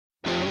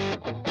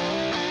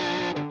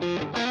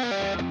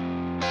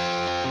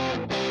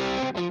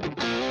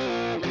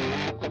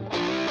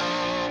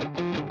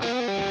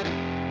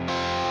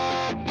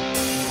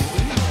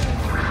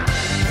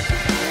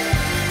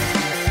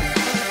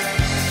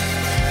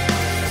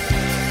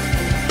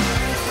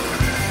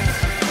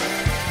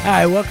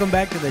Hi, welcome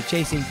back to the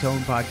Chasing Tone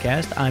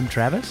podcast. I'm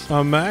Travis.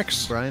 I'm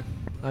Max. Brian.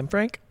 I'm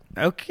Frank.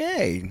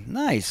 Okay,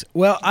 nice.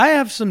 Well, I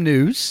have some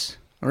news,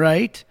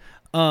 right?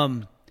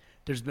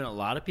 There's been a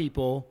lot of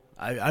people.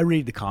 I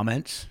read the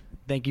comments.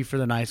 Thank you for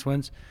the nice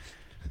ones.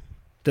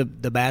 The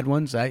bad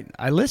ones I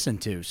listen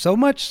to. So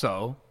much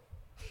so,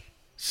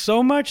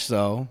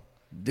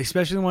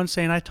 especially the ones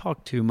saying I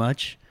talk too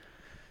much,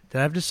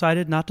 that I've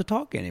decided not to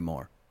talk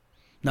anymore.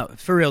 No,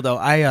 for real though.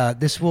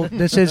 This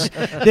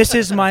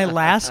is my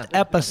last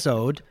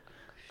episode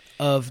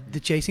of the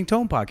Chasing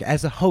Tone podcast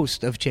as a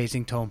host of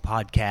Chasing Tone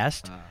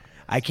podcast.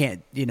 I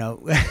can't,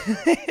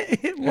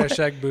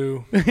 Hashtag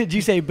boo. Did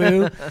you say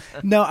boo?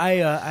 No, I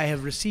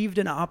have received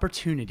an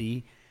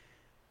opportunity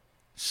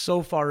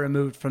so far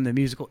removed from the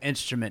musical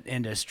instrument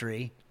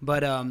industry,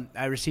 but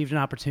I received an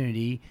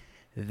opportunity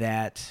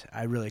that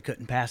I really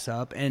couldn't pass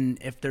up. And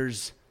if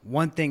there's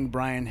one thing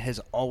Brian has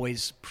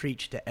always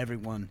preached to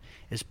everyone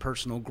is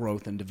personal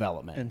growth and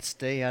development. And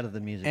stay out of the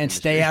music And industry.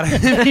 stay out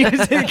of the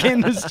music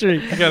industry.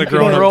 You got to You grow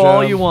can up, grow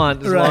all Joe. you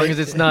want as Right. long as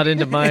it's not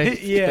into my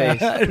Yeah,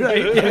 space.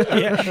 right.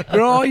 Yeah.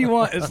 Grow all you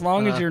want as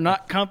long as you're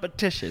not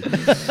competition.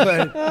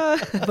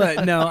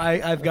 But no,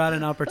 I've got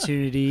an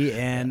opportunity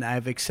and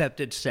I've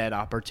accepted said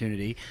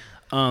opportunity.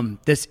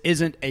 This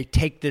isn't a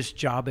take this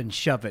job and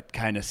shove it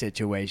kind of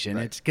situation.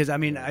 Right. It's because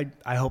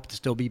I hope to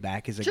still be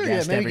back as a Sure,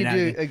 guest maybe every you now could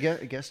and do again.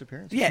 a guest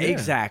appearance. Yeah,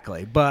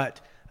 exactly.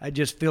 But I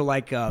just feel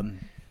like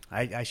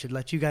I should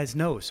let you guys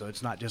know so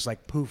it's not just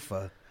like poof,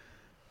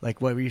 like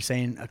what were you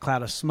saying, a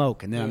cloud of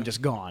smoke, and then I'm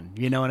just gone.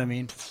 You know what I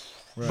mean?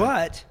 Right.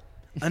 But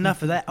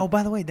enough of that. Oh,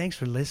 by the way, thanks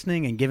for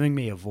listening and giving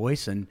me a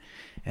voice and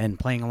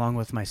playing along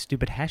with my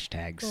stupid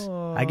hashtags.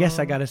 I guess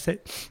I got to say,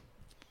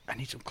 I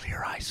need some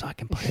clear eyes so I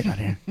can put it on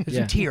here. There's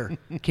Yeah. a tear.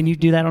 Can you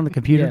do that on the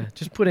computer? Yeah,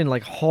 just put in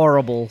like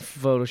horrible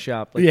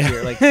Photoshop, like Yeah.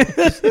 here, like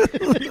just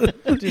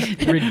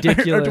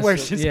ridiculous. Or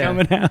where's this yeah.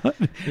 coming out?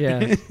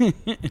 Yeah,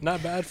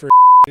 Not bad for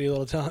a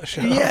little talent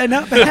show. Yeah,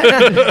 not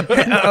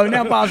bad. Oh,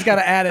 now Bob's got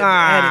to edit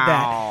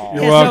that.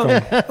 You're Yeah,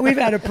 welcome. So we've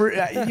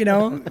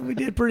had we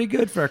did pretty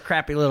good for a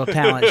crappy little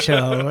talent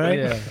show, right?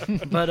 yeah.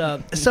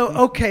 But so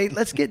okay,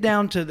 let's get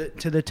down to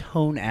the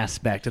tone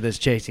aspect of this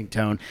Chasing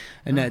Tone,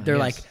 and they're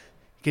like,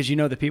 because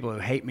the people who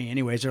hate me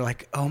anyways, they're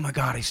like, oh my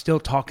God, he's still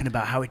talking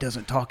about how he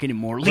doesn't talk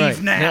anymore. Leave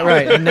right. now, Yeah,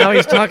 right? And now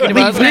he's talking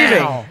about Leave leaving.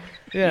 now.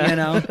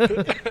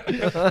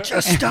 Yeah,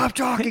 Just stop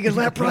talking and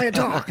let Brian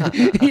talk.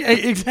 Yeah,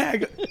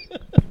 exactly.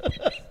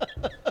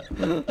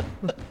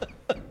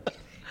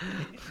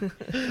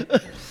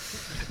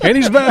 And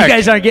he's You back.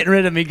 guys aren't getting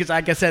rid of me because,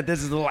 like I said,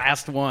 this is the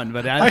last one.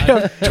 But I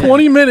have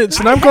 20 minutes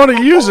and I'm going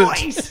to use it.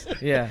 Voice.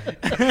 yeah,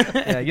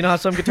 yeah. You know how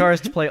some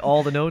guitarists play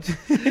all the notes?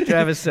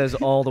 Travis says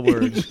all the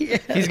words. Yeah.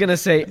 He's gonna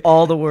say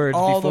all the words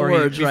All the before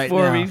words he, right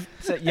before now.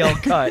 we yell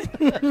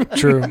cut.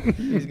 True.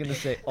 He's gonna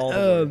say all the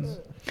words.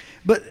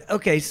 But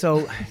okay,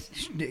 so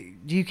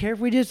do you care if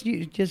we just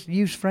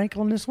use Frank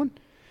on this one,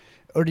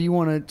 or do you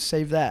want to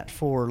save that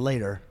for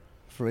later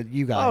for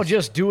you guys? Oh,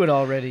 just do it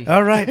already.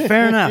 All right,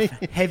 fair enough.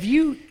 Have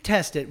you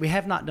tested? We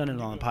have not done it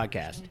on the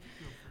podcast,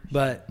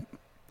 but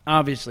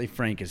obviously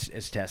Frank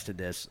has tested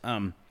this.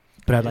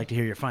 But I'd like to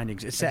hear your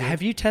findings.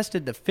 Have you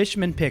tested the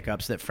Fishman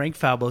pickups that Frank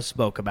Falbo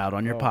spoke about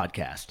on your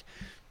podcast,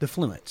 the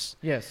Fluence?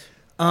 Yes.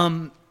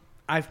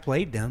 I've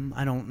played them.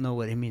 I don't know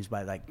what he means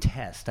by like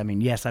test. I mean,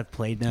 yes, I've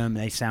played them.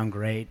 They sound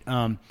great.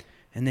 And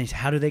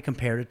how do they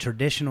compare to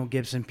traditional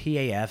Gibson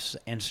PAFs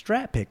and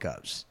Strat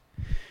pickups?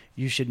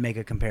 You should make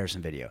a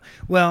comparison video.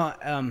 Well,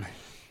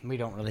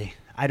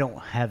 I don't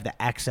have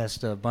the access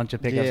to a bunch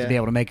of pickups to be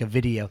able to make a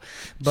video.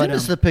 But Send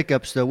us the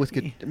pickups though with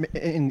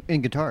in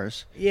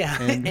guitars.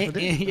 yeah, and-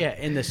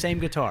 in the same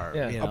guitar.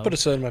 Yeah. I'll put a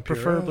set in my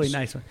preferably Puros.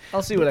 nice one.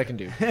 I'll see what I can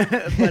do.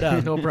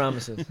 But No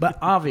promises. But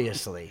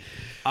obviously,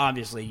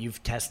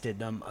 you've tested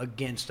them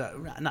against,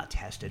 not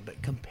tested,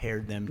 but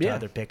compared them to Yeah.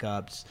 other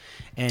pickups.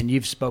 And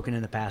you've spoken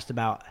in the past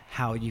about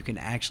how you can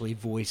actually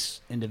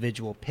voice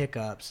individual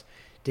pickups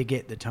to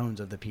get the tones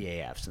of the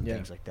PAFs and Yeah.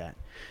 things like that.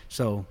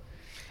 So,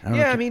 I don't know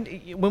Yeah, if I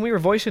mean, when we were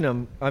voicing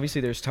them, obviously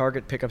there's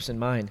target pickups in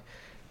mind.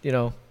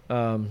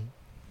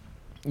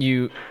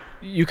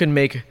 You can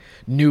make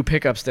new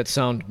pickups that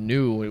sound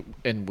new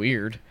and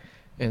weird,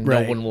 and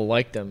Right. no one will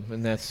like them,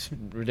 and that's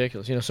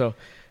ridiculous. So,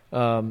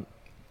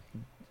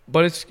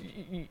 but it's.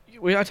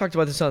 I talked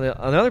about this on the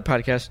other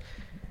podcast.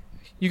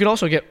 You can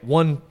also get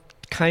one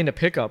kind of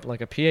pickup,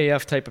 like a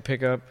PAF type of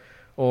pickup,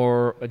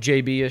 or a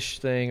JB-ish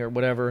thing, or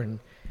whatever, and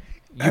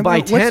you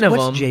buy 10 of them.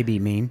 What's JB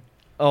mean?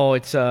 Oh,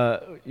 it's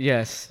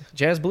yes,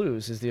 Jazz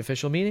Blues is the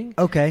official meaning.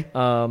 Okay.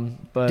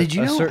 But Did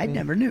you a know? I certain-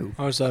 never knew.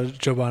 I was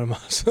Joe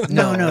Bonamassa.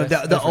 No, No,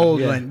 the that's old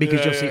different. one, because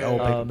Yeah, you'll see yeah, old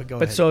yeah. pickup. But go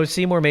but ahead. so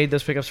Seymour made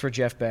those pickups for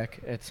Jeff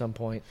Beck at some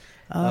point.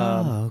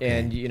 Oh, okay.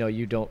 And you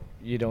don't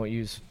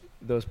use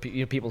those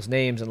people's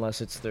names unless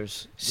there's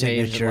names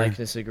Signature. and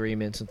likeness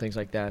agreements and things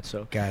like that.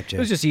 So Gotcha. it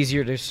was just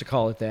easier just to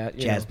call it that.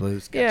 Jazz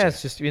Blues. Yeah, Gotcha.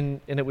 it's just and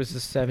it was the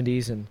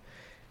 70s, and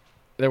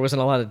there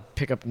wasn't a lot of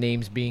pickup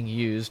names being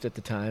used at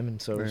the time,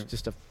 and so it was Right.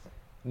 just a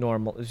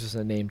normal. It was just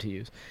a name to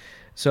use.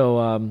 So,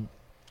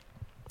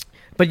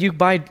 but you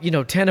buy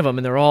 10 of them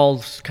and they're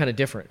all kind of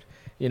different,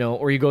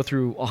 or you go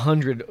through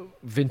 100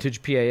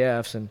 vintage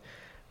PAFs and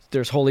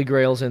there's Holy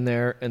Grails in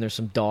there and there's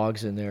some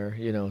dogs in there,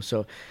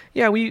 So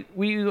yeah, we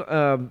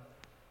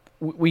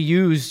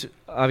used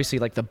obviously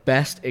like the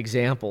best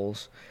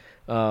examples.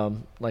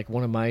 Like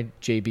one of my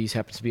JBs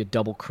happens to be a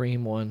double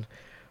cream one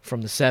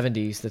from the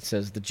 70s that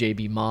says the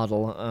JB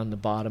model on the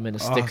bottom and a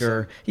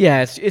sticker. Awesome.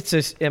 Yeah,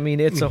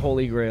 it's a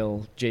Holy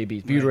Grail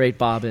JB. Butyrate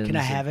bobbins. Can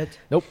I have it?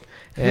 Nope.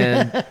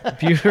 And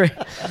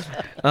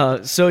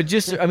butyrate. So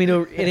just, and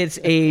it's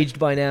aged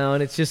by now,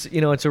 and it's just,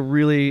 it's a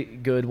really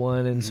good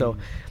one. And so,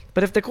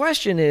 but if the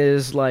question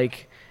is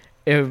like,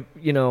 am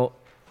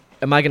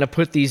I going to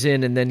put these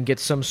in and then get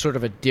some sort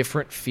of a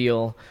different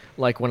feel,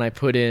 like when I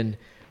put in,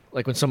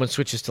 like when someone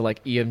switches to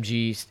like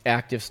EMG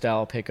active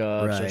style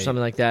pickups or Right.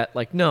 something like that?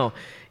 Like, no.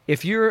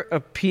 If you're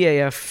a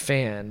PAF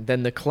fan,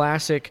 then the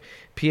classic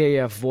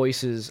PAF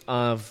voices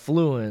of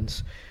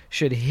Fluence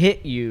should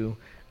hit you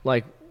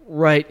like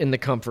right in the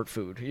comfort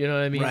food. You know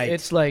what I mean? Right.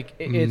 It's like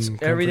it's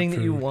comfort everything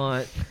that you food.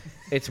 want.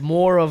 It's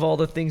more of all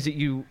the things that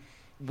you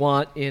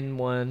want in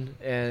one,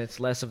 and it's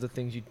less of the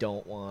things you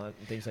don't want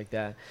and things like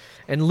that.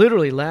 And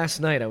literally last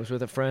night I was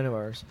with a friend of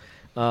ours.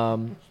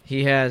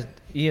 He had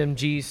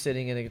EMGs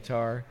sitting in a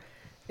guitar,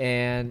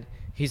 and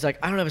he's like,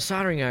 I don't have a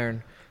soldering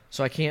iron,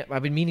 so I can't.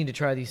 I've been meaning to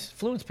try these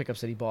Fluence pickups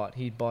that he bought.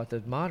 He bought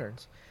the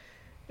Moderns,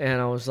 and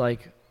I was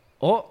like,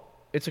 oh,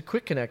 it's a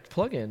quick connect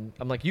plug-in.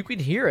 I'm like, you can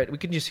hear it. We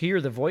can just hear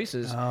the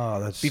voices Oh,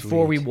 that's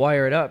before we sweet.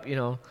 wire it up,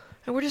 And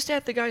we're just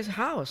at the guy's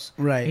house.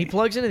 Right. He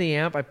plugs into the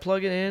amp. I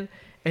plug it in,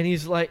 and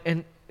he's like,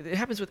 and it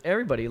happens with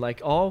everybody,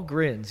 like all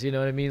grins. You know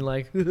what I mean?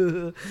 Like,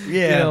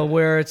 Yeah.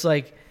 where it's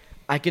like,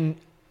 I can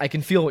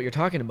feel what you're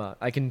talking about.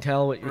 I can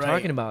tell what you're Right.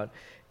 talking about.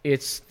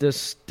 It's the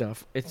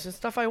stuff. It's the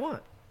stuff I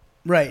want.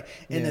 Right.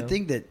 And Yeah. the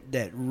thing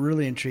that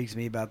really intrigues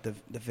me about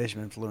the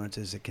Fishman Fluence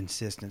is the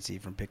consistency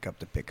from pickup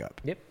to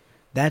pickup. Yep.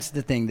 That's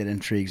the thing that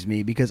intrigues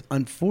me, because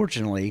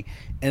unfortunately,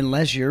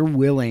 unless you're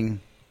willing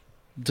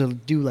to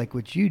do like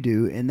what you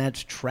do, and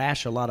that's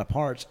trash a lot of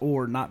parts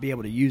or not be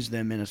able to use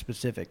them in a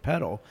specific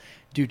pedal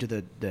due to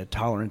the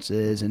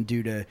tolerances and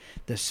due to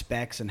the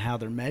specs and how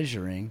they're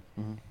measuring,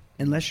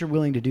 unless you're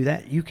willing to do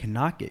that, you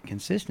cannot get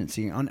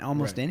consistency on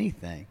almost Right.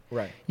 anything.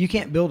 Right. You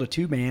can't build a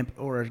tube amp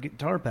or a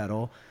guitar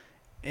pedal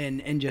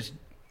and just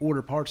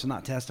order parts and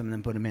not test them and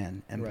then put them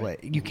in and Right.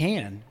 play. You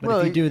can, but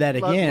if you do that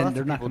again, lots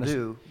they're of not people going to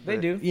do. They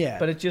but- do. Yeah.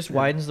 But it just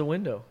widens the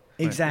window.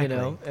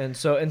 Exactly. And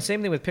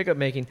same thing with pickup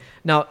making.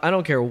 Now, I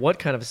don't care what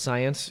kind of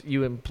science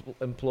you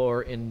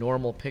employ in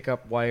normal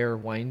pickup wire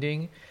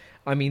winding.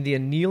 I mean, the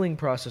annealing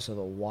process of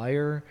the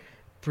wire,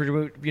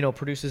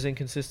 produces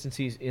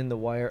inconsistencies in the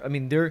wire. I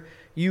mean,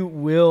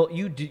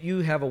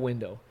 you have a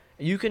window.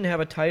 You can have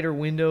a tighter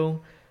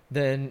window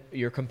than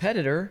your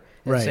competitor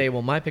and Right. say,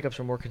 well, my pickups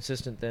are more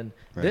consistent than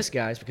this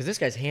guy's, because this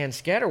guy's hand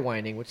scatter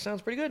winding, which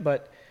sounds pretty good,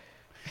 but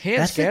hand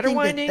That's the scatter thing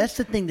winding. that's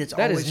the thing that's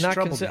That always is not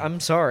troubled me. I'm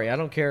sorry, I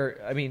don't care.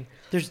 I mean,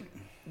 There's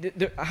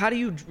how do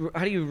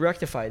you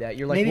rectify that?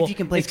 You're like, Maybe if well, you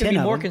can play it's going 10 to be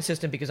of more them.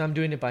 consistent because I'm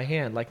doing it by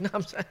hand. Like,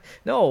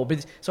 no,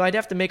 but so I'd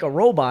have to make a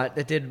robot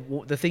that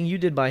did the thing you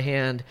did by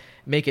hand,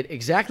 make it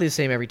exactly the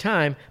same every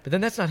time. But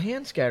then that's not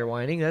hand scatter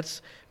winding.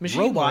 That's machine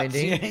Robots,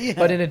 winding, yeah.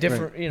 but in a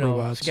different,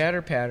 Robots.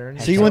 scatter pattern.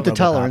 So you want the Robocop.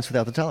 tolerance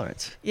without the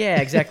tolerance.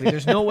 Yeah, exactly.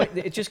 There's no way.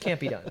 It just can't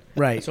be done.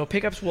 Right. So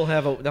pickups they'll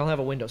have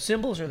a window.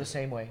 Cymbals are the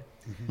same way.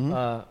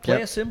 Play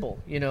Yep. a cymbal.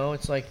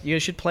 It's like you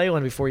should play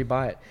one before you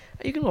buy it.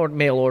 You can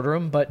mail order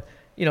them, but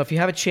if you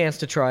have a chance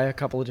to try a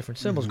couple of different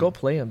cymbals, go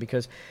play them,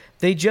 because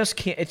they just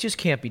can't. It just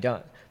can't be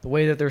done. The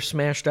way that they're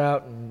smashed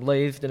out and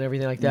lathed and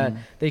everything like that,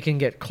 they can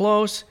get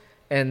close.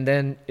 And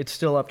then it's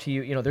still up to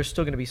you. There's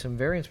still going to be some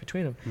variance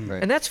between them,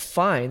 Right. and that's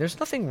fine. There's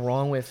nothing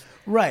wrong with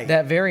Right.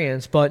 that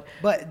variance, but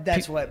But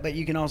that's what. But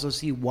you can also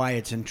see why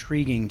it's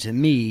intriguing to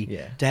me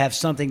Yeah. to have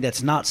something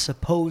that's not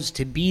supposed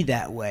to be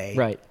that way,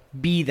 Right.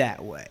 be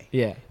that way.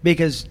 yeah,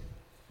 Because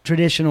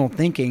traditional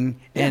thinking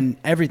and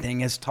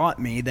everything has taught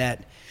me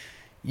that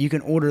you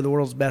can order the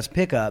world's best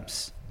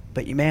pickups,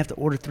 but you may have to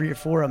order 3 or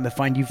 4 of them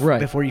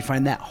before you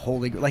find that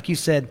holy. Like you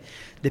said,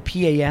 the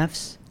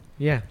PAFs.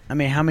 yeah. I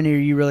mean, how many are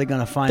you really going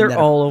to find? They're that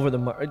all over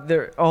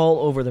they're all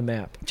over the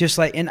map. just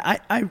like, and I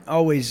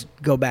always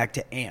go back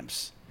to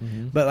amps,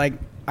 but like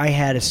I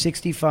had a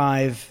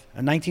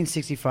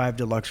 1965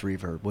 Deluxe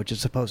Reverb, which is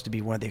supposed to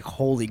be one of the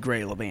holy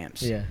grail of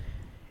amps. Yeah,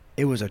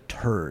 It was a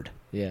turd.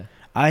 yeah.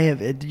 I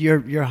have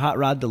your Hot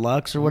Rod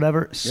Deluxe or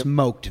whatever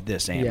smoked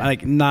this amp. Yeah.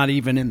 Like not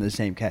even in the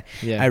same cat.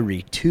 Yeah. I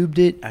retubed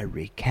it. I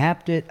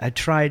recapped it. I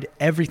tried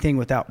everything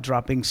without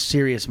dropping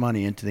serious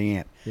money into the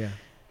amp. Yeah.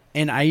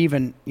 And I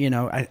even,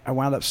 I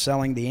wound up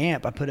selling the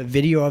amp. I put a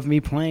video of me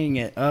playing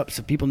it up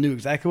so people knew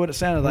exactly what it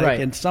sounded like.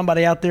 Right. And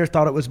somebody out there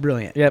thought it was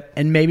brilliant. Yep.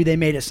 And maybe they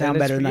made it sound And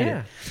better it's- than I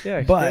yeah. did. Yeah,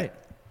 it's But, great.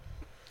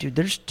 dude,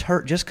 there's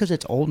just because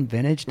it's old and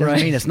vintage doesn't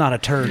Right. mean it's not a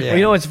turd. Yeah. Well,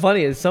 you know what's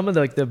funny is some of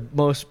the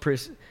most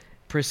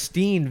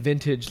pristine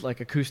vintage like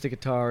acoustic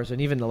guitars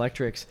and even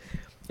electrics,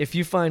 if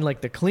you find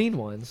like the clean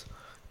ones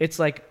it's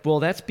like,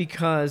 well, that's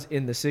because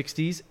in the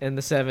 60s and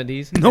the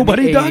 70s, and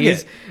Nobody the dug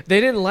 80s, it.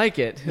 they didn't like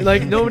it.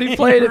 Like, nobody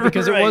played it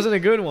because Right. it wasn't a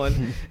good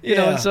one. You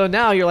know, Yeah. and so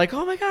now you're like,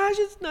 oh my gosh,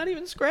 it's not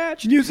even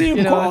scratched. Museum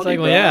You know, it's quality, like,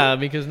 well, bro. yeah,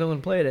 because no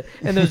one played it.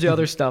 And there's the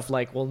other stuff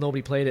like, well,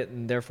 nobody played it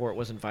and therefore it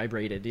wasn't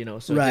vibrated, you know,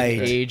 so it Right.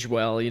 didn't age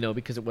well, you know,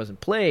 because it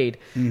wasn't played.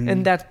 Mhm.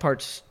 And that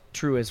part's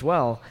true as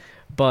well.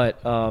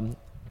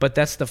 But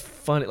that's the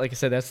fun. Like I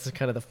said, that's the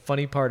kind of the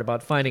funny part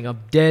about finding a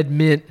dead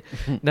mint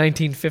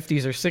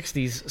 1950s or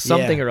 60s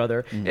something Yeah. or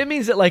other. It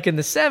means that like in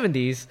the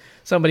 70s,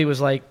 somebody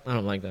was like, I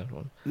don't like that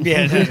one.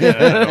 Yeah.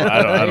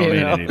 I don't You need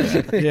know? any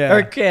of that. Yeah.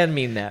 Or can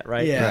mean that,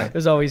 right? Yeah. Right.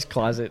 There's always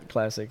closet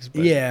classics.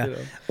 But, Yeah. you know.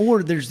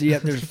 Or there's the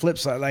flip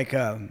side. Like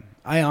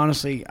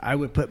I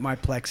would put my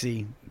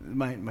Plexi,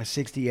 my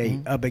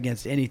 68 up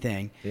against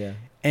anything. Yeah.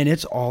 And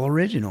it's all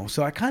original.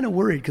 So I kind of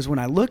worried because when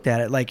I looked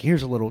at it, like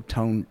here's a little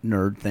tone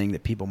nerd thing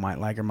that people might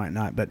like or might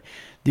not. But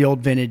the old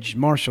vintage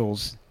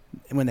Marshalls,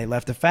 when they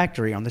left the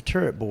factory on the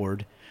turret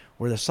board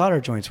where the solder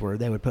joints were,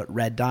 they would put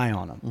red dye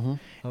on them.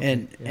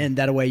 Okay, And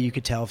that way you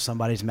could tell if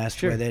somebody's messed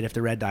Sure. with it, if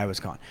the red dye was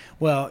gone.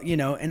 Well, you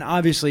know, and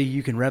obviously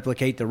you can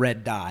replicate the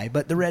red dye,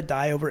 but the red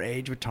dye over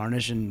age would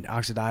tarnish and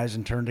oxidize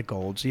and turn to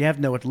gold. So you have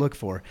to know what to look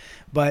for.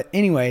 But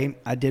anyway,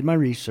 I did my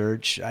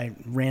research. I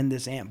ran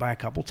this amp by a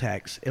couple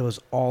techs. It was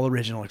all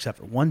original except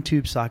for one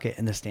tube socket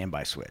and the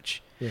standby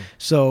switch. Yeah.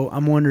 So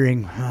I'm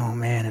wondering, oh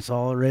man, it's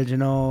all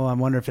original. I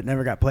wonder if it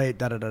never got played,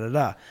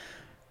 da-da-da-da-da.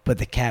 But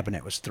the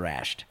cabinet was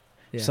thrashed.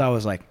 Yeah. So I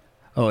was like,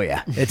 oh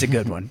yeah, it's a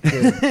good one.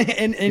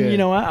 and Good. you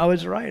know, I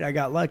was right. I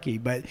got lucky.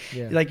 But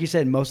Yeah. like you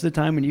said, most of the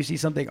time when you see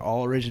something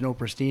all original,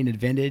 pristine, and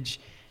vintage,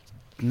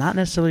 not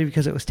necessarily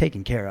because it was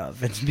taken care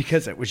of. It's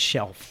because it was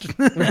shelved.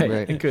 Right.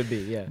 Right. It could be,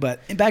 yeah.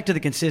 But and back to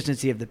the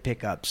consistency of the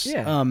pickups.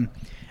 Yeah.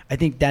 I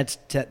think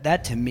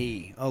that to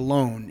me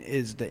alone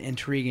is the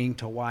intriguing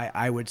to why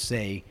I would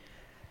say,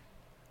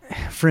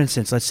 for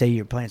instance, let's say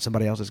you're playing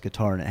somebody else's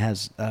guitar and it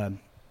has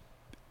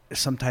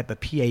some type of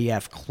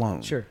PAF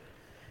clone. Sure.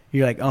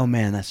 You're like, oh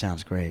man, that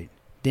sounds great.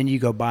 Then you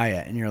go buy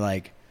it and you're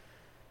like,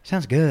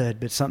 sounds good,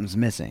 but something's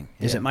missing.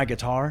 Is Yeah. it my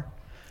guitar?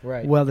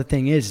 Right. Well, the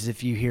thing is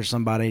if you hear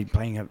somebody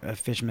playing a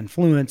Fishman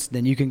Fluence,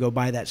 then you can go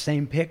buy that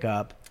same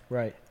pickup,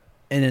 Right.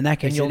 and in that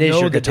case, And you'll it is know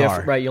your the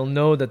guitar. right. You'll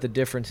know that the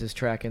difference is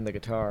tracking the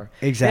guitar.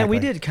 Exactly. And we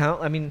did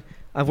count. I mean,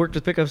 I've worked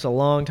with pickups a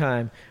long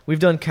time. We've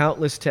done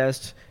countless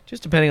tests,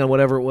 just depending on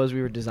whatever it was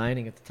we were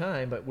designing at the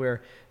time. But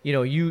where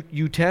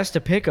you test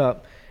a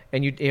pickup,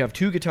 and you have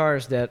two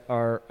guitars that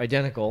are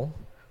identical,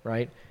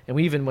 right? And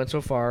we even went so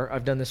far.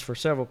 I've done this for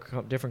several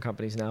different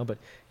companies now, but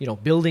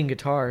building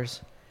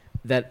guitars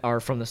that are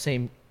from the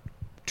same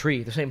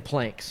tree, the same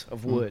planks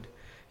of wood.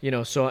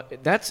 So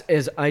that's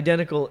as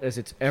identical as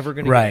it's ever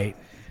going to Right.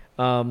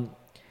 get.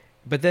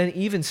 But then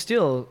even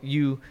still,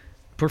 you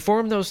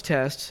perform those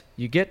tests,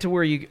 you get to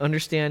where you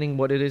understanding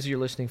what it is you're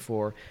listening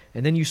for,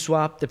 and then you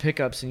swap the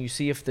pickups and you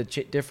see if the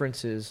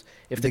difference is,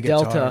 if the, The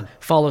delta guitar.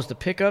 follows the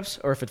pickups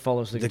or if it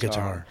follows the The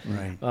guitar.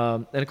 guitar,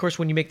 right. And of course,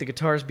 when you make the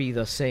guitars be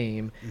the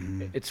same,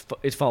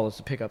 it follows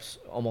the pickups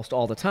almost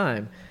all the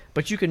time.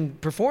 But you can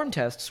perform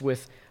tests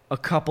with a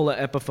couple of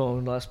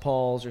Epiphone Les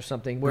Pauls or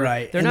something where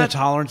Right. they're And not the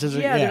tolerances are-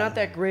 yeah, yeah. they're not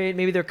that great.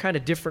 Maybe they're kind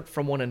of different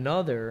from one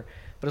another.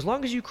 But as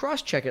long as you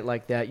cross-check it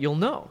like that, you'll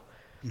know.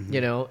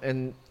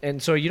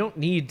 And so you don't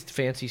need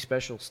fancy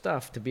special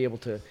stuff to be able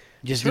to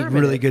Just need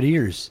determine really it. good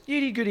ears.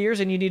 You need good ears,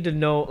 and you need to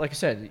know, like I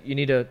said, you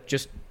need to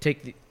just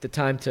take the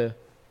time to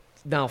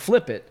now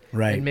flip it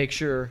Right. and make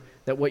sure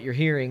that what you're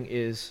hearing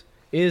is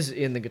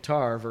in the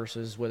guitar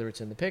versus whether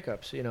it's in the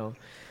pickups,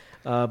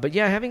 But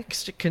yeah, having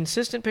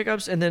consistent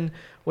pickups, and then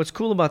what's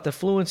cool about the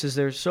Fluence is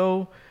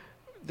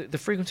the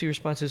frequency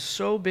response is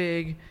so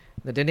big,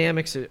 the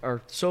dynamics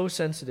are so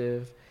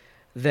sensitive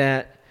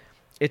that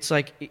it's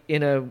like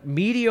in a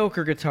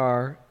mediocre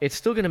guitar, it's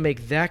still going to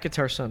make that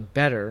guitar sound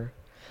better.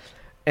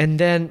 And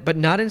then, but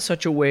not in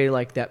such a way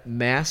like that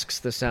masks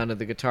the sound of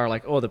the guitar,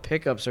 like, oh, the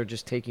pickups are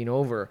just taking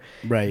over.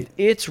 Right.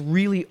 It's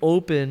really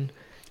open.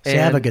 See,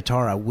 I have a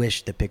guitar I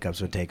wish the pickups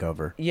would take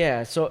over.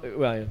 Yeah, so,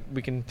 well,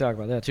 we can talk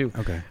about that too.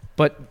 Okay.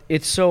 But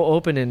it's so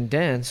open and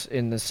dense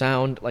in the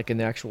sound, like in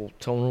the actual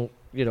tonal,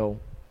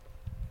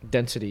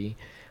 density,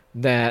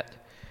 that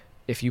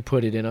if you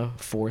put it in a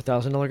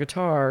 $4,000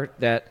 guitar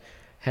that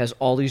has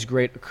all these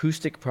great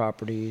acoustic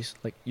properties,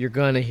 like you're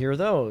going to hear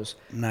those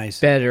Nice.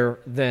 better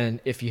than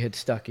if you had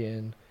stuck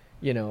in,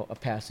 a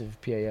passive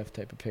PAF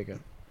type of pickup.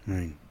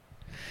 Right.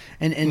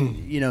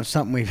 And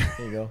something we've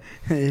There you go.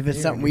 if it's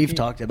Yeah, something we've repeat.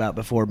 talked about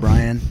before,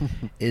 Brian,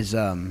 is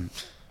the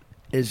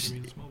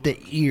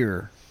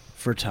ear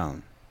for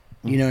tone.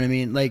 You know what I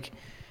mean? Like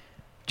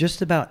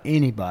just about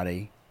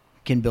anybody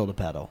can build a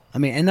pedal. I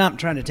mean, and not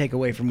trying to take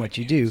away from what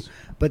you do,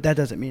 but that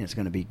doesn't mean it's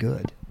going to be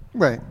good.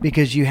 Right.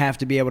 Because you have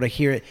to be able to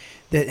hear it.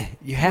 That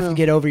you have to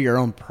get over your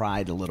own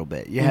pride a little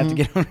bit. You have to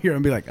get over your own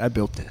and be like, I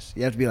built this.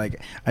 You have to be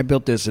like, I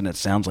built this and it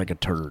sounds like a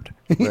turd.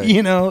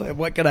 Right.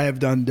 What could I have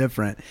done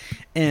different?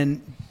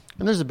 And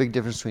there's a big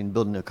difference between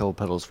building a couple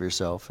pedals for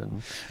yourself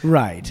and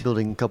right.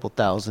 building a couple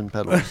thousand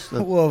pedals.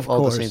 Well, of all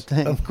course, the same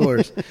thing. of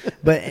course.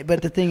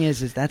 But the thing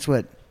is that's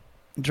what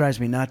drives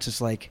me nuts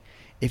is like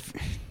if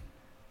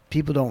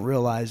people don't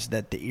realize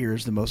that the ear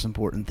is the most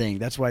important thing.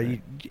 That's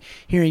why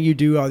hearing you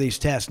do all these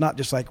tests, not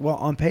just like, well,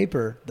 on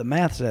paper, the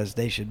math says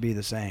they should be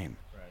the same.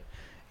 Right.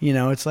 You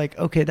know, it's like,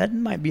 okay, that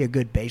might be a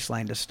good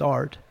baseline to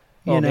start.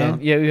 You know? Man.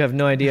 Yeah, you have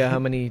no idea how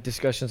many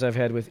discussions I've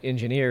had with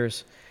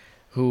engineers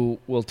who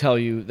will tell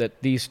you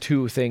that these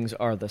two things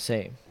are the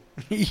same.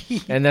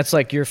 And that's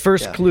like your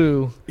first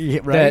clue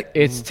that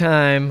it's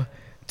time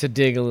to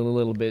dig a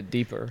little bit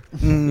deeper,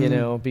 you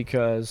know,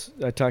 because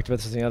I talked about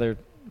this in the other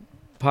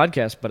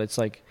podcast, but it's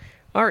like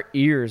our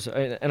ears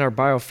and our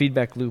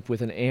biofeedback loop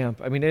with an amp.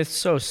 I mean, it's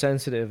so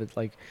sensitive. It's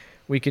like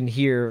we can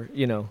hear,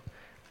 you know,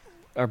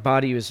 our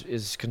body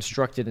is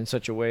constructed in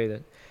such a way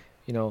that,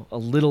 you know, a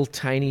little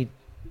tiny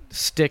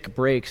stick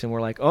breaks and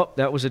we're like, oh,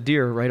 that was a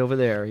deer right over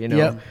there, you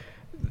know,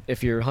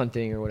 if you're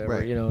hunting or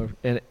whatever, you know,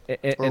 and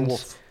or a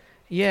wolf.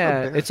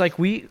 Yeah, it's like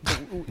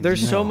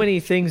there's so many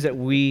things that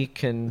we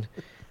can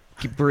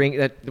bring,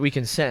 that we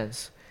can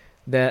sense,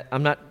 that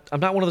I'm not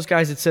one of those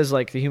guys that says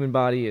like the human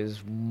body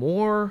is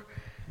more,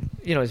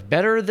 you know, is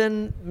better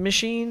than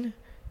machine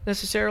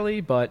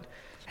necessarily, but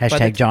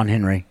hashtag John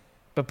Henry.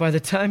 But by the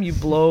time you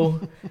blow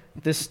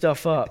this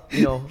stuff up,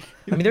 you know,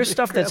 I mean, there's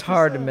stuff that's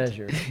hard to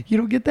measure. You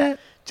don't get that?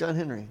 John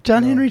Henry.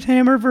 John Henry's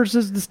hammer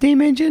versus the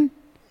steam engine?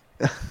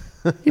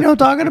 You know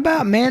what I'm talking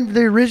about?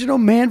 The original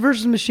man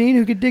versus machine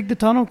who could dig the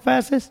tunnel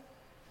fastest?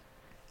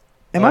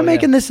 Am I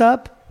making this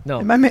up? No.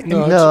 Am I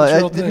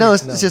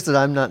It's just that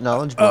I'm not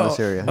knowledgeable in this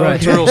area. Right.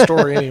 It's a real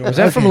story anyway. Was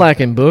that from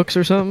lacking books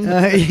or something?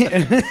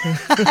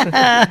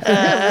 I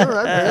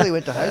barely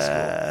went to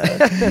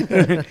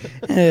high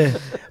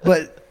school.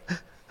 But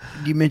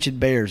you mentioned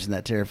bears, and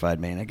that terrified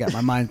me, and I got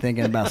my mind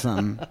thinking about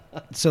something.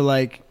 So,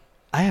 like,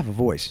 I have a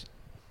voice.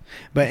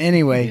 But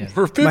anyway.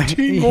 For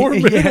 15 more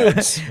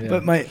minutes. Yeah.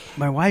 But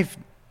my wife,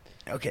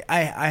 okay,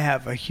 I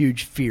have a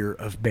huge fear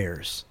of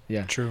bears.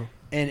 Yeah. True.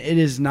 And it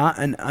is not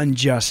an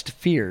unjust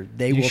fear.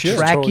 They will should.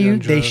 track Totally you.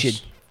 unjust. They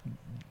should,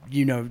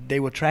 you know, they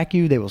will track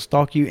you. They will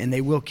stalk you, and they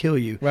will kill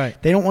you. Right.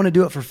 They don't want to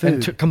do it for food.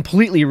 And to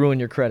completely ruin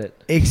your credit.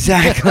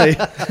 Exactly.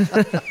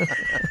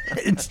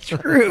 It's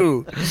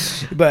true.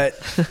 But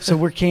so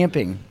we're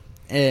camping,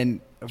 and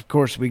of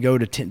course we go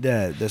to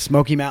the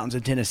Smoky Mountains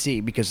in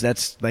Tennessee because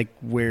that's like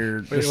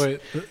where.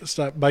 Wait,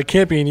 stop. By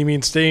camping, you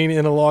mean staying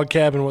in a log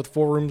cabin with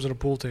 4 rooms and a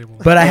pool table?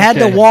 But I had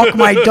to walk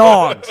my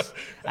dogs.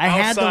 I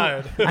had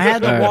to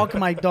Right. walk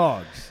my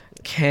dogs.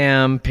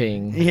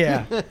 Camping.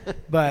 Yeah.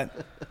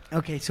 But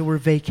okay, so we're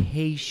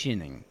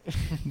vacationing.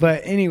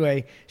 But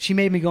anyway, she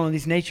made me go on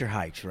these nature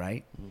hikes,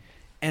 right?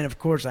 And of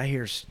course I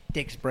hear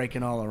sticks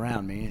breaking all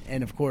around me.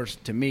 And of course,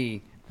 to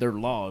me, they're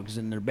logs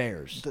and they're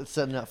bears. That's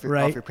setting off your,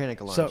 Right. off your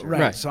panic alarm. So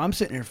Right. so I'm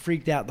sitting there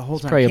freaked out the whole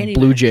time. probably a I can't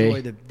blue even jay.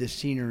 enjoy the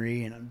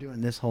scenery, and I'm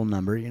doing this whole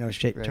number, you know,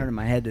 Right. turning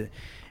my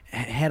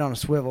head on a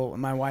swivel.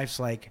 And my wife's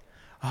like,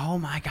 "Oh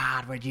my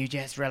God, would you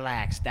just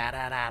relax?" Da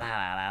da da da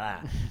da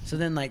da. So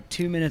then, like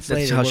 2 minutes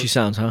That's later, how she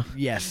sounds, huh?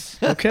 Yes.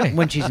 Okay.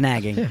 When she's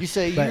nagging. You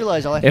say you But-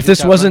 realize all I have If to do is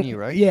this outrun wasn't- you,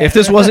 right? Yeah. If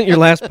this wasn't your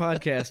last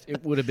podcast,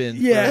 it would have been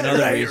Yeah, for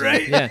another right, reason.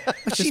 right. Yeah. She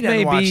This doesn't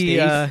may watch be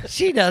these.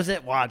 She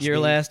doesn't watch your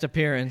these. last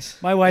appearance.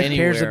 My wife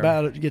cares anywhere.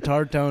 about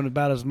guitar tone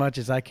about as much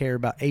as I care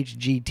about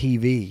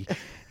HGTV.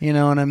 You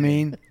know what I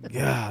mean?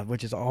 God,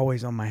 which is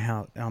always on my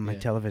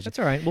television. That's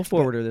all right. We'll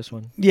forward her this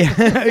one. Yeah,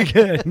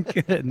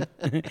 good.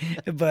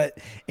 But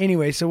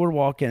anyway, so we're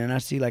walking, and I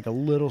see like a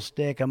little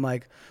stick. I'm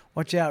like,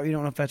 watch out. You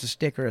don't know if that's a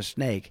stick or a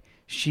snake.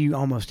 She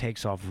almost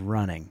takes off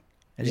running.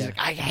 And she's Yeah. like,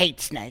 I hate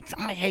snakes.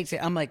 I hate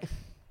snakes. I'm like,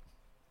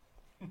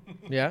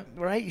 Yeah.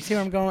 right? You see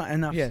where I'm going?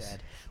 Enough Yes.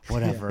 said.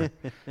 Whatever.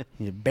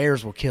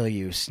 Bears will kill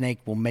you. Snake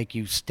will make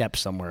you step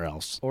somewhere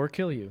else. Or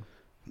kill you.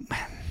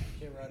 Can't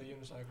ride a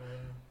unicycle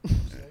though.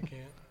 I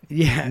can't.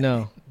 Yeah.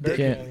 No. Bear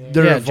Can't. can,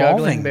 They're yeah, evolving.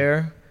 juggling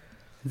bear.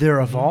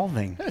 They're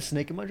evolving. I had a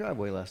snake in my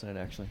driveway last night,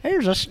 actually.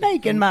 There's a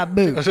snake in my I was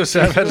boot. just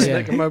saying, I had a Yeah.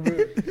 snake in my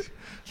boot.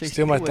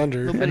 Steal my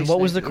thunder. And what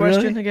was the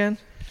question Really? again?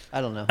 I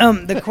don't know.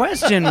 The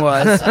question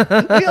was,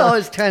 We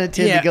always kind of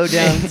tend Yeah. to go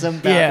down some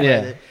path Yeah.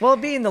 with it. Well,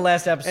 being the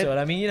last episode,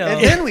 I mean, you know.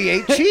 And then we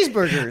ate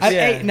cheeseburgers.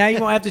 hey, now you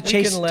won't have to We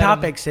chase can let 'em-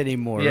 topics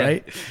anymore, Yeah.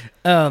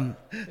 right?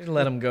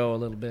 Let him go a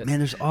little bit. Man,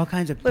 there's all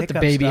kinds of Let the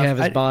pickup baby stuff. have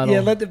his bottle.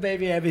 Yeah, let the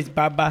baby have his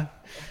baba.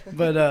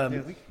 But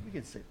Yeah, we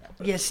can say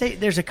that. yeah, say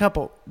there's a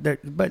couple. There,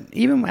 but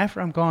even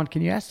after I'm gone,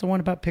 can you ask the one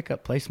about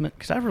pickup placement?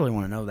 Because I really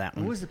want to know that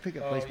What one. was the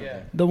pickup placement? yeah.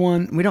 thing? The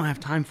one we don't have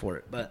time for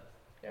it, but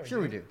Sure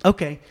we do.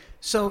 okay.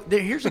 So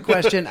here's a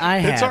question I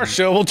have. It's our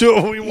show. We'll do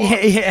what we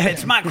want. Yeah,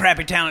 it's my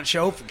crappy talent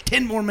show for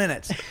 10 more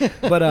minutes.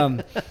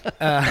 But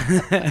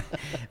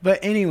but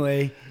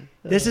anyway,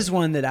 this is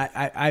one that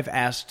I've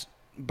asked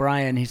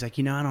Brian. He's like,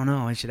 I don't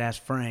know. I should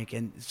ask Frank.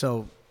 And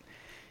so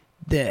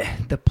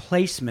the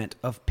placement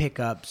of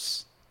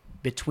pickups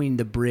between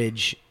the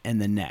bridge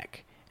and the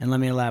neck. And let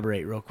me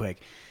elaborate real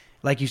quick.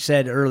 Like you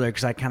said earlier,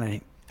 because I kind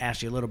of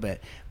asked you a little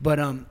bit. But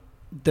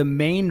the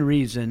main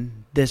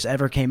reason this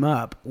ever came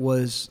up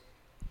was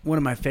one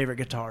of my favorite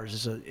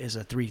guitars is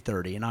a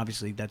 330, and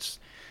obviously that's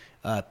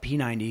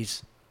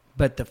P90s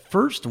But the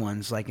first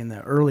ones, like in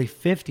the early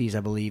 50s, I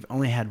believe,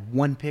 only had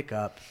one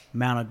pickup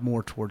mounted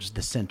more towards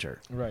the center.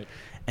 Right.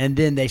 And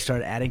then they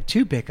started adding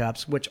two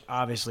pickups, which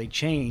obviously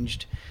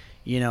changed.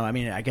 I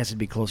mean, I guess it'd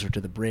be closer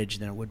to the bridge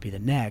than it would be the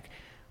neck.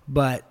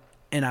 But,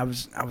 and I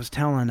was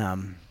telling,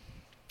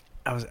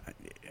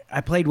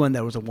 I played one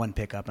that was a one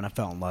pickup, and I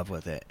fell in love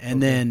with it.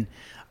 And then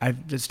I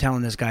was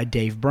telling this guy,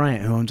 Dave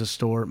Bryant, who owns a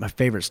store, my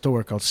favorite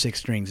store, called Six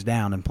Strings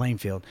Down in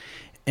Plainfield.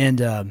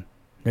 And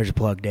there's a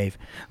plug, Dave.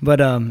 But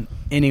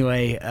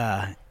anyway,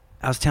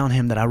 I was telling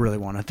him that I really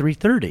want a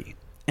 330,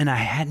 and I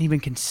hadn't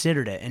even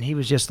considered it. And he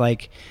was just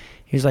like,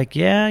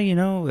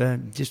 yeah,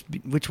 just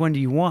which one do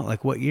you want?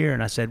 Like, what year?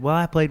 And I said, well,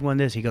 I played one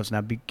this. He goes,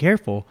 now be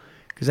careful,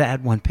 because I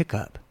had one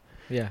pickup.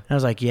 Yeah. And I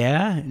was like,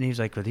 yeah. And he was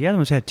like, well, the other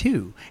ones had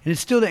two. And it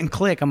still didn't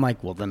click. I'm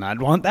like, well, then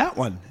I'd want that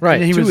one. Right.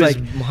 And he Two was is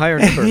like, higher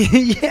number.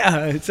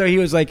 yeah. So he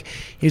was like,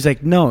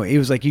 no. He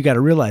was like, you got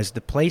to realize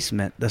the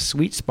placement, the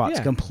sweet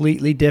spot's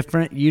completely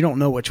different. You don't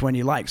know which one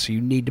you like. So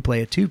you need to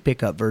play a two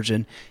pickup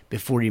version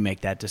before you make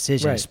that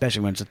decision, Right.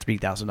 especially when it's a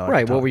 $3,000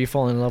 Right. guitar. What were you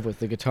falling in love with,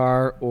 the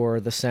guitar or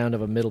the sound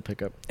of a middle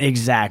pickup?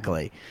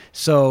 Exactly.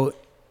 So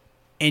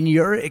in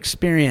your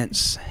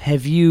experience,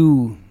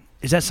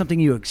 is that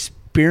something you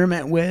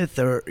experiment with,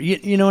 or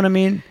you know what I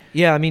mean?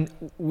 Yeah, I mean,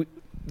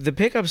 the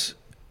pickup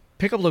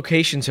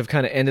locations have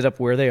kind of ended up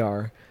where they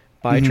are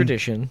by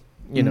tradition,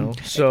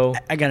 so...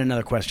 I got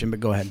another question, but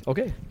go ahead.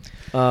 Okay.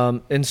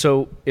 And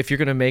so if you're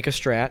going to make a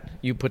Strat,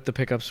 you put the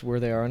pickups where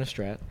they are in a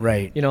Strat.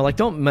 Right. Like,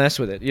 don't mess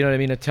with it. You know what I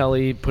mean? A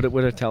Tele, put it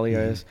where a Tele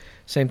is.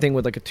 Same thing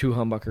with, like, a two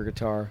humbucker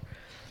guitar.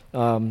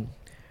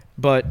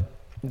 But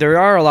there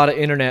are a lot of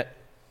internet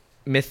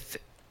myth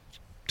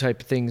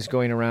type things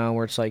going around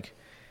where it's like,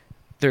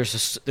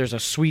 there's a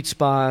sweet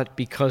spot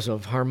because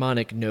of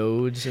harmonic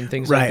nodes and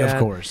things like that. Right,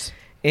 of course.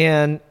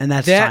 And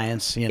that's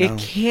science, It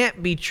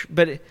can't be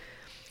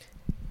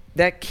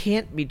that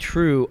can't be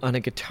true on a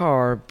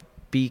guitar,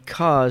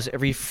 because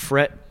every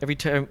fret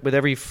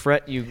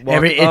you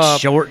walk it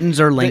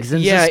shortens or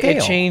lengthens the scale.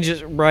 It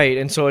changes, right.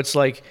 And so it's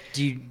like,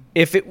 and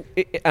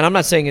I'm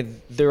not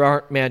saying there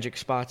aren't magic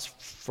spots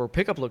for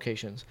pickup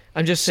locations.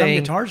 I'm just saying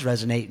some guitars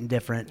resonate in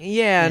different.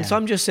 Yeah, and so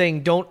I'm just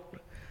saying don't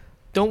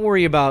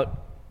worry about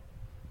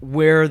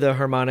where the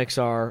harmonics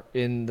are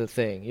in the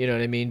thing, you know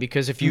what I mean?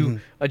 Because if you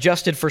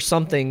adjusted for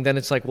something, then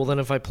it's like, well, then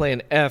if I play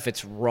an F,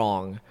 it's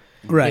wrong,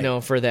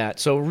 right? For that.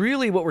 So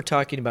really, what we're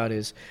talking about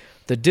is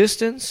the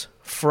distance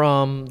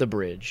from the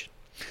bridge,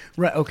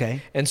 right?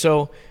 Okay. And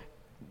so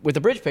with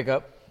the bridge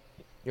pickup,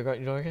 you're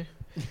doing okay.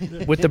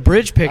 With the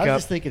bridge pickup, I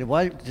was just thinking,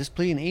 why just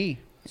play an E?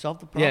 Solve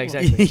the problem. Yeah,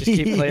 exactly.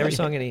 Just play every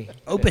song in E.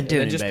 Open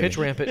tuning, and just baby. pitch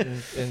ramp it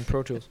in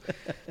Pro Tools.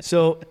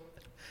 So,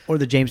 or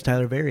the James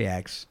Tyler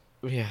Variax.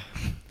 Yeah.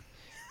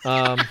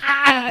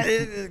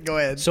 Go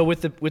ahead. So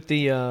with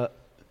the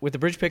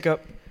bridge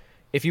pickup,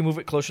 if you move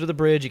it closer to the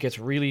bridge, it gets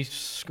really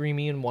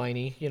screamy and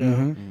whiny.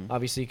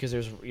 Obviously, because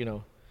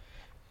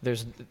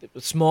there's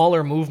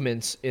smaller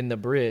movements in the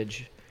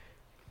bridge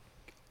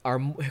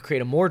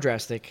create a more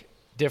drastic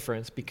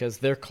difference because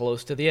they're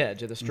close to the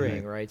edge of the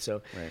string, right?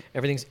 So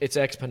it's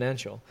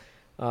exponential.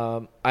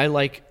 I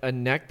like a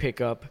neck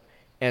pickup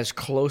as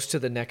close to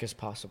the neck as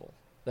possible.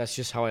 That's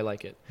just how I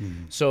like it.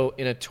 So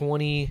in a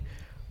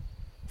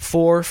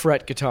 24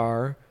 fret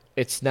guitar,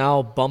 it's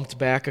now bumped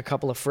back a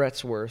couple of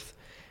frets worth.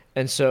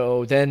 And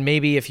so then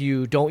maybe if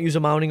you don't use a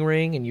mounting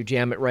ring and you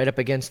jam it right up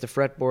against the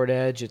fretboard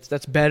edge,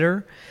 that's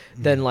better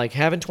than like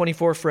having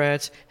 24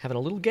 frets, having a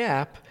little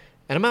gap,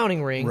 and a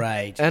mounting ring,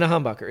 right, and a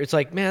humbucker. It's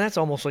like, man, that's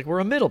almost like where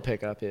a middle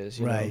pickup is,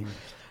 you right? know?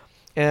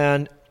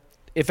 And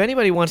if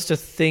anybody wants to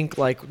think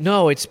like,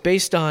 no, it's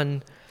based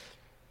on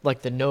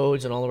like the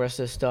nodes and all the rest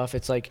of this stuff,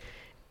 it's like,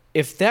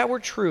 if that were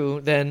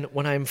true, then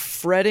when I'm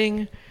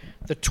fretting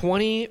the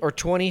 20 or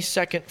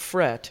 22nd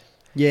fret,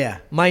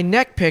 my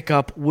neck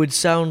pickup would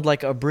sound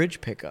like a bridge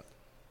pickup,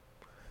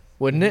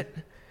 wouldn't it?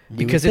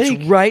 Because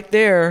it's right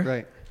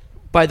there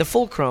by the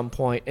fulcrum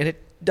point, and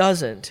it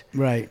doesn't.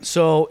 Right.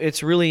 So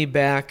it's really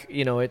back,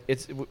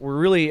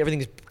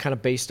 everything's kind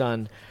of based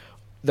on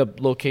the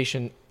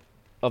location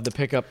of the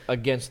pickup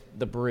against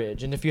the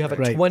bridge. And if you have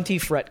a 20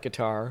 fret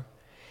guitar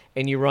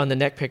and you run the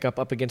neck pickup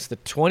up against the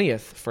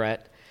 20th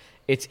fret,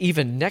 it's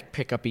even neck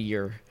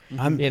pickup-ier.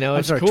 I'm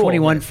it's sorry, cool.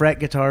 21 fret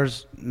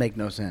guitars make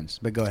no sense,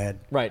 but go ahead.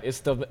 Right, it's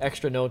the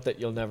extra note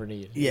that you'll never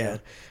need. Yeah.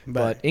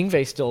 But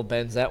Yngwie still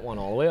bends that one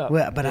all the way up.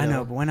 Well, but I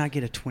know, but why not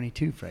get a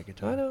 22 fret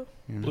guitar? I know.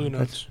 Blue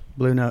notes.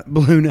 Blue note,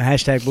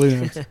 hashtag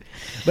blue notes.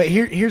 But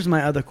here's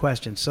my other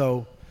question.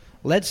 So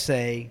let's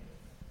say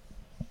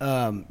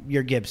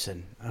you're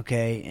Gibson,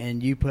 okay,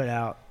 and you put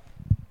out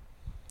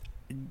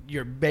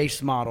your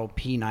base model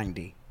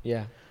P90.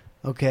 Yeah.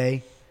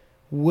 Okay.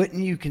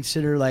 Wouldn't you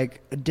consider like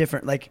a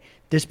different, like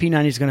this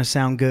P90 is going to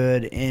sound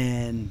good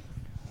in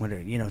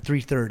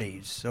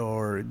 330s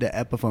or the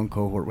Epiphone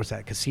cohort? What's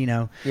that?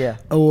 Casino? Yeah.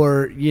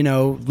 Or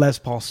Les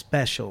Paul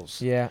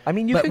specials? Yeah. I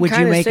mean, you But can would you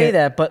kind of make say it-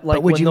 that, but like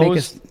but would when you make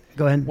those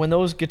go ahead. when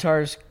those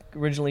guitars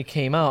originally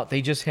came out,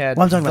 they just had.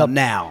 Well, I'm talking about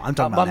now. I'm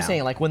talking about I'm now.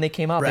 saying, like, when they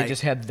came out, Right. they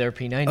just had their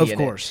P90 Of in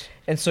course. it.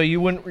 And so you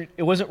wouldn't.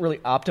 It wasn't really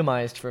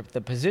optimized for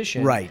the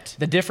position. Right.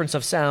 The difference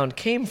of sound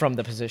came from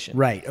the position.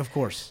 Right, of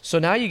course. So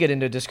now you get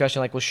into a discussion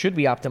like, well, should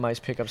we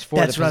optimize pickups for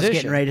That's the what I was position?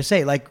 getting ready to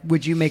say. Like,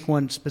 would you make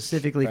one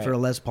specifically for Right. a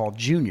Les Paul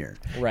Junior?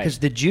 Right. Because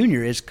the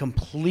Junior is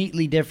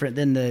completely different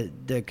than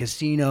the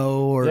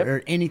Casino or, Yep.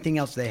 or anything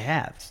else they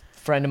have.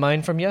 Friend of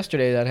mine from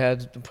yesterday that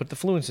had put the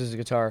Fluence as a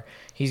guitar.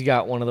 He's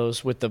got one of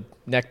those with the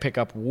neck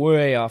pickup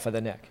way off of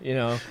the neck.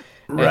 And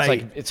Right. It's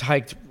like it's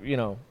hiked,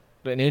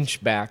 an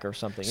inch back or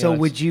something. So it's-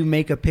 would you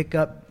make a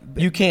pickup?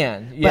 you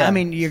can? But, Yeah. I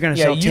mean, you're going to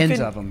Yeah, sell you tens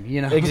can- of them,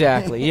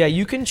 Exactly. Yeah,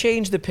 you can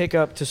change the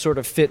pickup to sort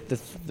of fit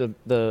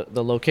the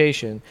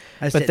location.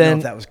 I just but didn't then, know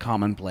if that was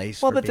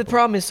commonplace. well, for but the people.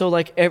 problem is,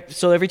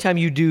 so every time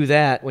you do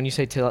that, when you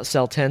say to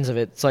sell tens of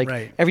it, it's like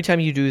Right. every time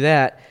you do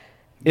that,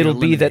 it'll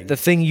be that eliminating. the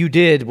thing you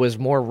did was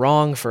more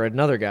wrong for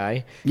another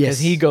guy. Yes. Because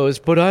he goes,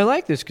 but I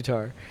like this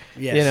guitar.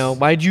 Yes.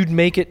 Why'd you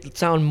make it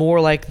sound more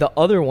like the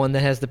other one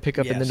that has the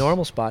pickup in the Yes.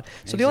 normal spot?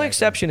 So the only Exactly.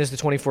 exception is the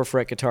 24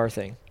 fret guitar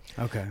thing.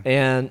 Okay.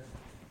 And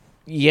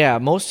yeah,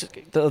 most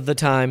of the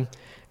time,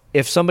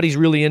 if somebody's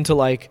really into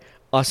like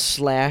a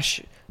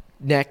slash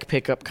neck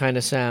pickup kind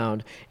of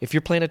sound, if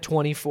you're playing a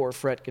 24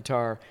 fret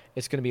guitar,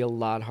 it's going to be a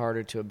lot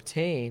harder to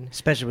obtain.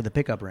 Especially with the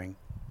pickup ring.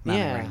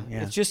 mounting Yeah, ring.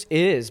 Yeah. it just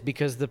is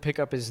because the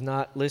pickup is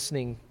not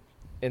listening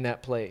in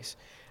that place.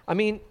 I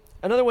mean,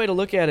 another way to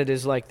look at it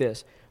is like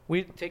this.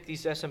 We take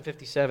these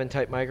SM57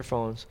 type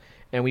microphones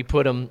and we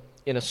put them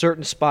in a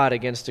certain spot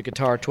against a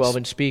guitar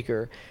 12-inch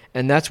speaker,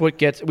 and that's what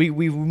gets we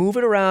move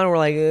it around. We're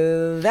like,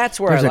 that's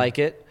where There's I a like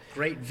it.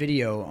 Great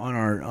video on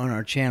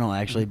our channel,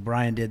 actually.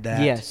 Brian did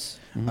that. Yes.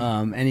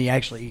 And he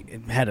actually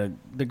had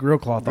the grill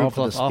cloth Grill off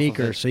of the cloth off of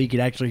speaker, it. so you could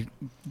actually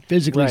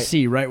physically Right.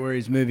 see right where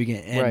he's moving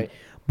it. And Right.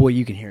 boy,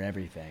 you can hear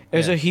everything.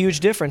 There's a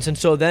huge difference. And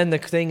so then the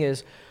thing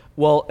is,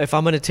 well, if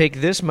I'm going to take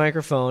this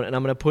microphone and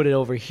I'm going to put it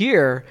over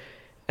here,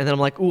 and then I'm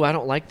like, ooh, I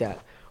don't like that.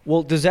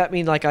 Well, does that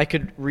mean like I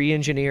could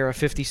re-engineer a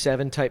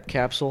 57 type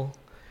capsule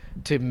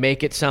to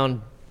make it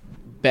sound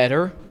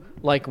better,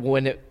 like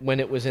when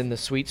it was in the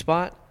sweet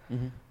spot?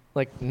 Mm-hmm.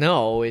 Like,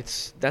 no,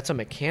 that's a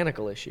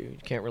mechanical issue. You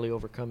can't really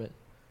overcome it.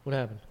 What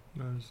happened?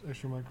 There's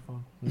extra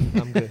microphone.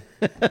 I'm good.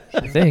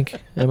 I think.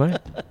 Am I?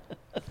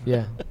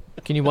 Yeah.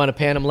 Can you want to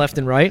pan them left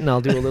and right, and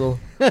I'll do a little.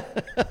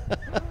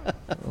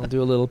 I'll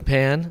do a little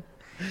pan.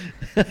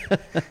 I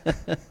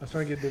was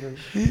trying to get different.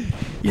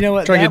 You know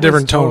what? Try to that get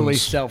different was totally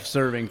tones.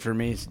 self-serving for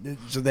me.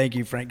 So thank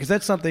you, Frank, because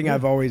that's something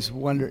I've always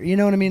wondered. You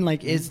know what I mean?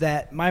 Like, is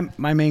that my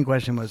main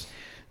question was,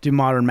 do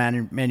modern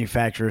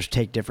manufacturers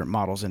take different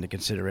models into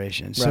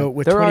consideration? So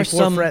with there 24 are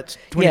some frets,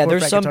 24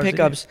 there's fret some guitars,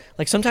 pickups.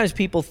 Like sometimes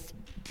people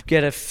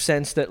get a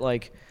sense that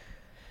like,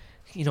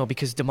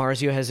 because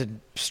DiMarzio has a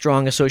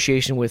strong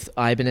association with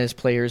Ibanez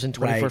players and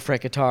 24 Right.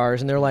 fret guitars,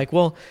 and they're like,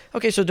 well,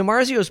 okay, so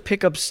DiMarzio's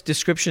pickups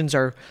descriptions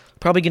are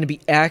probably going to be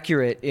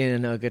accurate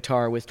in a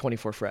guitar with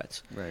 24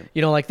 frets. Right.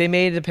 Like they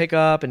made the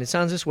pickup and it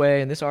sounds this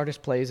way, and this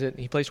artist plays it, and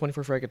he plays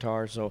 24 fret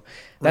guitar, so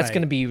that's Right.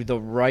 going to be the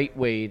right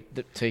way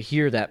to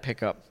hear that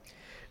pickup.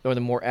 Or the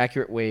more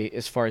accurate way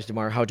as far as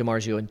how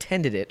DiMarzio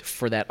intended it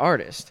for that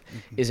artist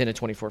is in a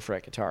 24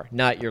 fret guitar,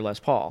 not your Les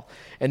Paul.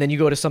 And then you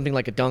go to something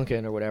like a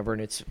Duncan or whatever,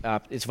 and it's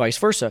vice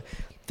versa.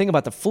 Thing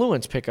about the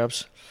Fluence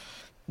pickups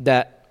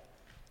that,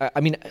 I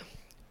mean,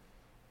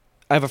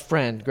 I have a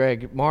friend,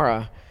 Greg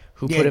Mara,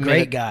 who Yeah, put him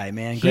great in. guy,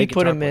 man. He Great put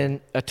guitar him player.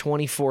 in a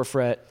 24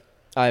 fret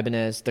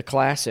Ibanez, the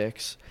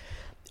classics,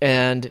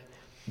 and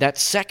that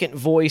second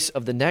voice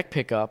of the neck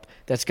pickup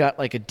that's got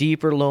like a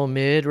deeper low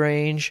mid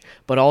range,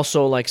 but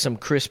also like some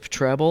crisp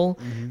treble.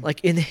 Mm-hmm. Like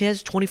in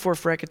his 24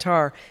 fret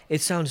guitar,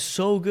 it sounds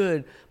so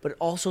good, but it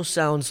also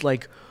sounds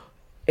like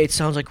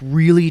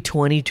really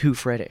 22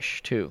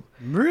 fretish too.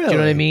 Really? Do you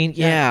know what I mean?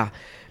 Yeah.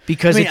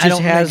 Because I mean, it I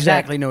just don't has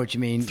exactly that know what you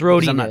mean.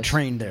 Because I'm not throatiness.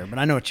 trained there, but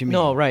I know what you mean.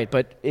 No, right,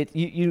 but it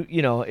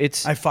you know,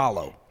 it's I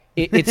follow.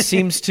 it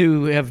seems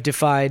to have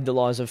defied the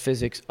laws of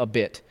physics a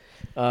bit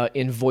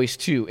in voice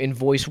 2. In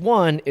voice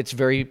 1, it's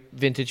very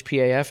vintage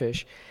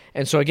PAF-ish.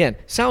 And so, again,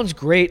 sounds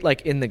great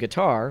like in the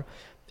guitar,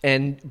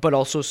 but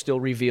also still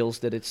reveals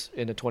that it's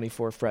in a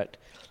 24-fret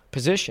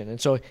position. And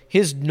so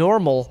his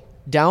normal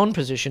down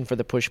position for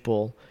the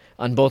push-pull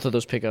on both of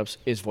those pickups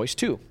is voice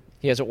 2.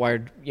 He has it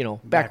wired,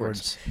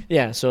 backwards.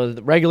 Yeah, so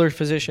the regular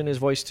position is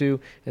voice 2,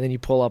 and then you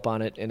pull up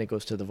on it, and it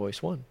goes to the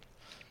voice 1.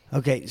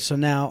 Okay, so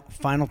now,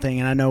 final thing,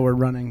 and I know we're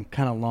running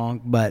kind of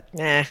long, but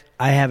Nah.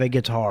 I have a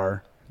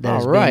guitar that All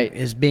is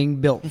right.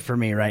 being built for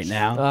me right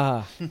now.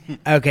 Ah.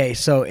 Okay,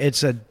 so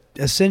it's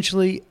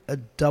essentially a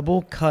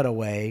double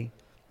cutaway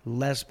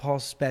Les Paul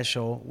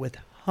Special with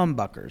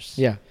humbuckers.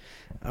 Yeah.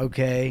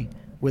 Okay,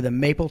 with a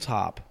maple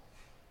top.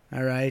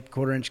 All right,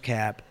 1/4-inch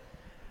cap.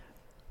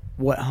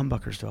 What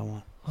humbuckers do I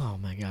want? Oh,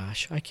 my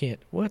gosh. I can't.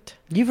 What?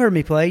 You've heard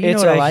me play. You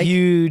It's know what I a like.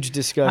 huge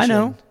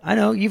discussion. I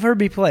know. You've heard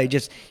me play.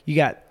 Just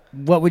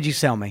what would you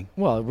sell me?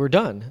 Well, we're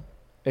done.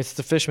 It's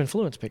the Fishman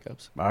Fluence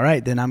pickups. All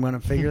right, then I'm going to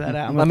figure that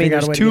out. I'm I gonna mean, figure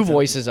out there's a way to two get that.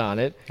 voices on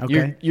it.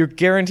 Okay. You're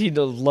guaranteed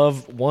to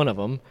love one of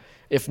them,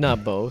 if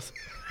not both.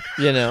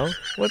 You know,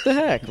 what the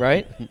heck,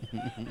 right?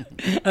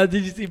 Did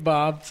you see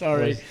Bob?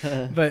 Sorry.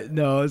 But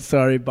no,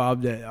 sorry,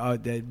 Bob,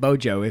 the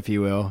Bojo, if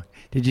you will.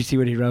 Did you see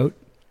what he wrote?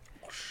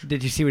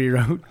 Did you see what he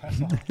wrote?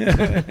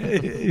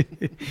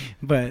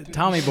 But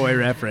Tommy Boy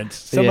reference.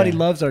 Somebody Yeah.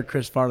 loves our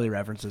Chris Farley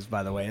references,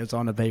 by the way. It's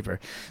on the paper.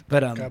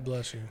 But God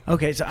bless you.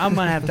 okay, so I'm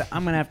gonna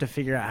have to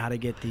figure out how to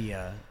get the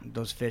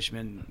those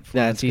Fishman.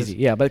 That's easy.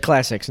 Yeah, but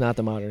classics, not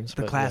the moderns.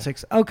 The but, yeah.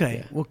 classics. Okay,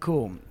 Yeah. well,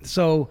 cool.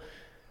 So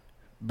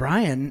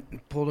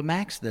Brian pulled a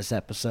Max this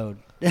episode.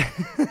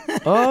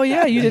 Oh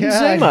yeah, you didn't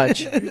say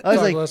much. I was God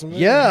like, bless him.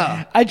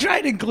 yeah, I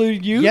tried to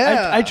include you.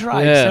 Yeah. I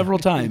tried Yeah. several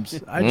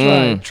times. I Mm.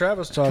 tried.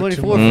 Travis talked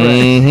 24 to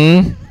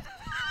me. Fred.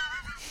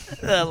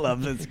 I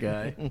love this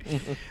guy.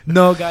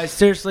 No, guys,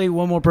 seriously,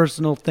 one more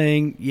personal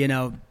thing. You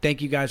know,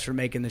 thank you guys for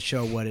making the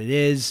show what it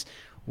is.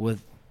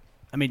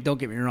 I mean, don't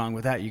get me wrong.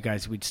 Without you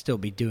guys, we'd still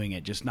be doing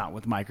it, just not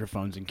with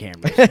microphones and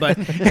cameras. But,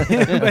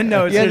 but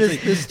no, Yeah, seriously.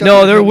 this stuff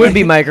No, is there from would like-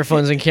 be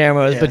microphones and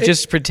cameras, but Yeah.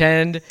 just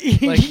pretend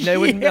like Yeah.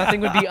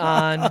 nothing would be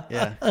on.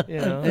 Yeah. You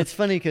know? It's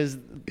funny because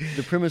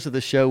the premise of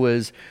the show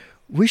was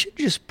we should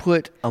just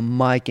put a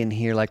mic in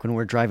here like when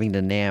we're driving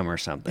to NAMM or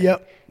something.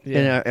 Yep.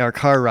 In our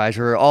car rides,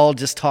 we're all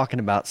just talking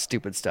about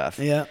stupid stuff.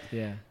 Yeah.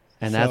 Yeah.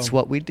 And So- that's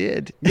what we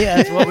did. Yeah,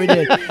 that's what we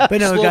did.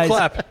 But no, Slow guys.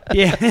 clap.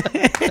 Yeah.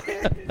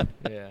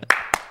 Yeah.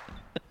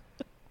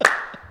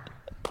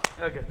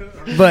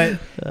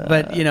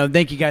 But you know,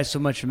 thank you guys so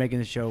much for making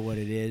the show what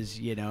it is,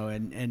 you know,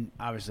 and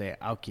obviously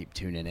I'll keep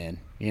tuning in,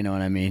 you know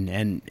what I mean?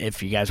 And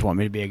if you guys want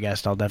me to be a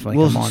guest, I'll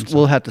definitely come on.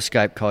 We'll have to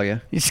Skype call you.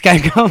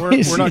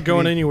 Skype We're not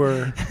going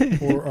anywhere,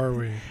 or are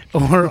we?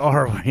 Or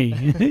are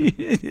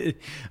we?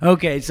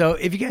 Okay, so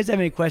if you guys have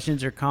any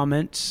questions or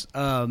comments,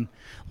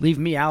 leave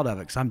me out of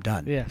it because I'm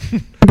done. Yeah.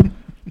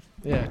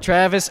 Yeah.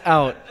 Travis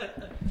out.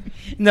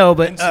 No,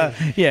 but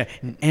yeah,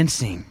 and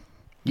sing.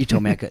 You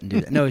told me I couldn't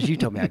do that. No, it was you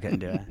told me I couldn't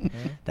do it.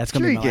 That's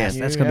gonna Sure be you the can. last.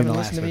 That's You gonna be the haven't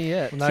last listened to one. me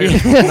yet.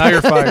 Now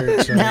you're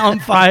fired. So. Now I'm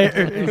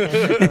fired.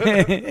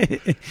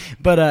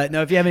 But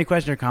no, if you have any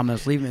questions or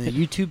comments, leave them in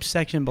the YouTube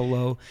section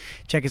below.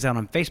 Check us out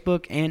on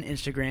Facebook and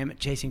Instagram at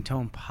Chasing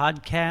Tone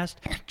Podcast.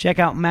 Check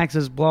out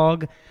Max's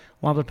blog,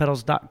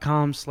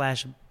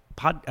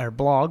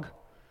 wampaPedals.com/blog,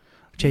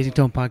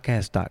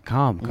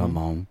 ChasingTonePodcast.com. Come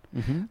on.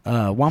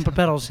 Wampa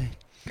Pedals.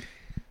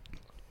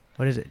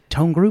 What is it?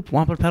 Tone Group?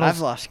 Wampa Pedals?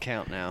 I've lost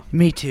count now.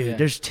 Me too. Yeah.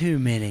 There's too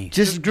many.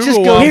 Just Just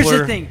Google go- Here's the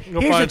Wampler. thing.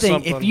 You'll Here's the find thing.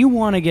 something. If you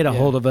want to get a Yeah.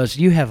 hold of us,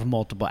 you have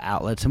multiple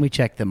outlets, and we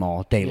check them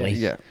all daily.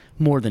 Yeah.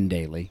 More than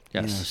daily.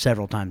 Yes. You know,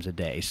 several times a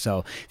day.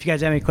 So if you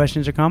guys have any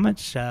questions or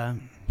comments,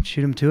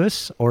 shoot them to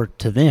us, or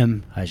to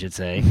them, I should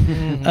say.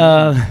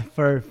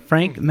 For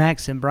Frank,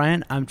 Max, and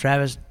Brian, I'm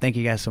Travis. Thank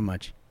you guys so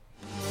much.